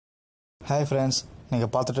Hi friends, நீங்கள்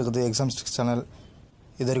பார்த்துட்டு இருக்கிறது எக்ஸாம் ஸ்டிக்ஸ் சேனல்.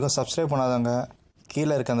 இது வரைக்கும் சப்ஸ்கிரைப் பண்ணாதவங்க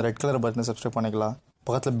கீழே இருக்க அந்த ரெட் கலர் பட்டனை சப்ஸ்கிரைப் பண்ணிக்கலாம்.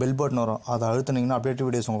 பக்கத்தில் பெல் பட்டன் வரும், அதை அழுத்தினீங்கன்னா அப்டேட்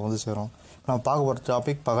வீடியோஸ் உங்களுக்கு வந்து சேரும். நம்ம பார்க்க போகிற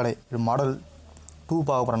டாபிக் பகடை. இது மாடல் 2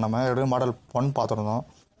 பார்க்க போகிறோம். நம்ம ஏற்கனவே மாடல் 1 பார்த்துருந்தோம்.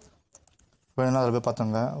 வேணும்னா அதில் போய்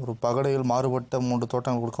பார்த்தோங்க. ஒரு பகடையில் மாறுபட்ட 3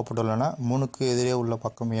 தோட்டங்கள் கொடுக்கப்பட்டுள்ளன. 3க்கு எதிரே உள்ள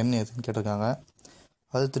பக்கம் எண் எதுன்னு கேட்டிருக்காங்க.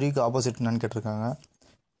 அது 3க்கு ஆப்போசிட் என்னன்னு கேட்டிருக்காங்க.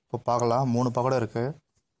 இப்போ பார்க்கலாம். 3 பகடை இருக்குது.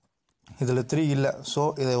 இதில் 3 இல்லை, ஸோ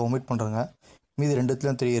இதை ஒமிட் பண்ணுறேங்க. மீதி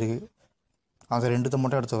 2த்துலேயும் 3 இருக்குது. அந்த 2த்தை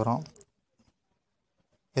மட்டும் எடுத்துக்கிறோம்.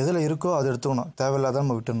 எதில் இருக்கோ அது எடுத்துக்கணும், தேவையில்லாத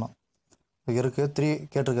நம்ம விட்டுடணும். இப்போ இருக்குது 3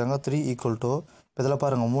 கேட்டிருக்காங்க. 3 ஈக்குவல் டு இப்போ இதில்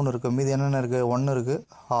பாருங்கள் 3 இருக்குது. மீதி என்னென்ன இருக்குது? 1 இருக்குது,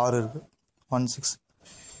 6 இருக்குது, 1 6.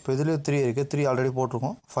 இப்போ இதுலேயும் 3 இருக்குது. 3 ஆல்ரெடி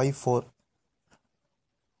போட்டிருக்கோம். 5 4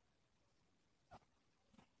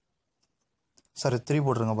 சாரி 3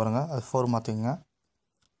 போட்டுருங்க பாருங்கள். அது 4 மாற்றிங்க.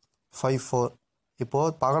 5 4.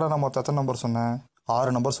 இப்போது பகடை நம்ம எத்தனை நம்பர் சொன்னேன்? 6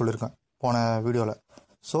 நம்பர் சொல்லியிருக்கேன் போன வீடியோவில்.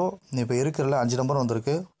 ஸோ இப்போ இருக்கிறதுல 5 நம்பர்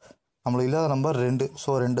வந்திருக்கு. நம்மளுக்கு இல்லாத நம்பர் 2.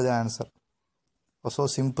 ஸோ 2 தான் ஆன்சர். So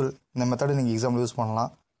simple. இந்த மெத்தடை நீங்கள் எக்ஸாம்பிள் யூஸ்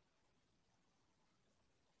பண்ணலாம்.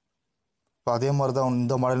 இப்போ அதே மாதிரி தான்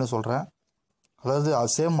இந்த மாடல்னு சொல்கிறேன். அதாவது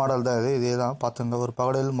சேம் மாடல் தான் இது. இதே தான் பார்த்துங்க. ஒரு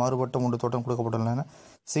பகடையில் மாறுபட்ட 3 தோட்டம் கொடுக்கப்பட்டுள்ளன.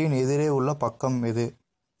 சீன் எதிரே உள்ள பக்கம் எது?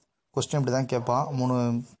 கொஸ்டின் இப்படி தான் கேட்பான். 3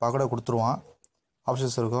 பகடை கொடுத்துருவான்.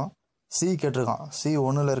 ஆப்ஷன்ஸ் இருக்கும். சி கேட்டிருக்கான். சி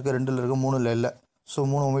 1ல் இருக்குது, 2ல் இருக்குது, 3ல் இல்லை. ஸோ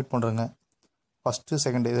 3 ஒமிட் பண்ணுறேங்க. ஃபஸ்ட்டு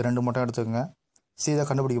செகண்ட் இது 2 மட்டும் எடுத்துக்கோங்க. சி தான்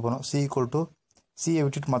கண்டுபிடிக்க போகிறோம். சி ஈக்குவல் டு சியை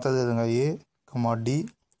விட்டுட்டு மற்றது எதுங்க? ஏ டி.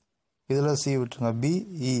 இதில் சி விட்டுருங்க. B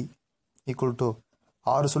E equal to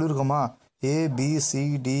 6 சொல்லியிருக்கோமா? A B C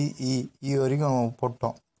D இ. இ வரைக்கும்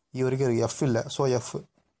போட்டோம். இ வரைக்கும் இருக்குது. எஃப் இல்லை, ஸோ எஃப்.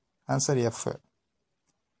 Answer F.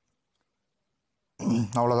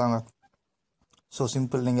 அவ்வளோதாங்க. So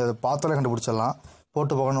simple. நீங்கள் அதை பார்த்தாலே கண்டுபிடிச்சிடலாம்.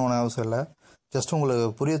 போட்டு பார்க்கணுன்னு ஒன்றும் அவசியம் இல்லை. ஜஸ்ட் உங்களுக்கு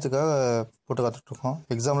புரியறதுக்காக போட்டு காத்துட்ருக்கோம்.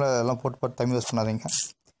 எக்ஸாமில் எல்லாம் போட்டு டைம் வேஸ்ட் பண்ணாதீங்க.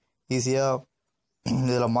 ஈஸியாக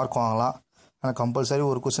இதில் மார்க் வாங்கலாம். ஆனால் கம்பல்சரி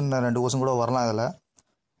ஒரு கொஸ்டின் 2 கொஸ்டின் கூட வரலாம். இதில்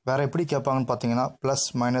வேறு எப்படி கேட்பாங்கன்னு பார்த்தீங்கன்னா ப்ளஸ்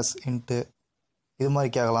மைனஸ் இன்ட்டு இது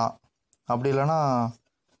மாதிரி கேட்கலாம். அப்படி இல்லைன்னா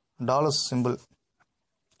டாலர்ஸ் சிம்பிள்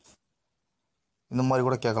இந்த மாதிரி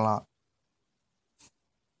கூட கேட்கலாம்.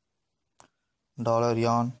 டாலர்,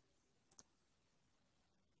 யான்,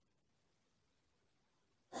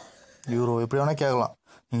 யூரோ எப்படி வேணால் கேட்கலாம்.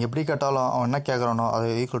 நீங்கள் எப்படி கேட்டாலும் அவன் என்ன கேட்குறானோ அதை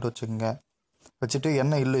ஈக்குவல் டு வச்சுக்கோங்க. வச்சுட்டு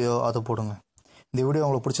என்ன இல்லையோ அதை போடுங்க. இந்த வீடியோ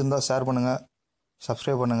உங்களுக்கு பிடிச்சிருந்தா ஷேர் பண்ணுங்கள்,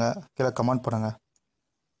 சப்ஸ்கிரைப் பண்ணுங்கள், கீழே கமெண்ட் பண்ணுங்கள்.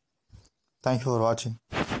 தேங்க்யூ ஃபார் வாட்சிங்.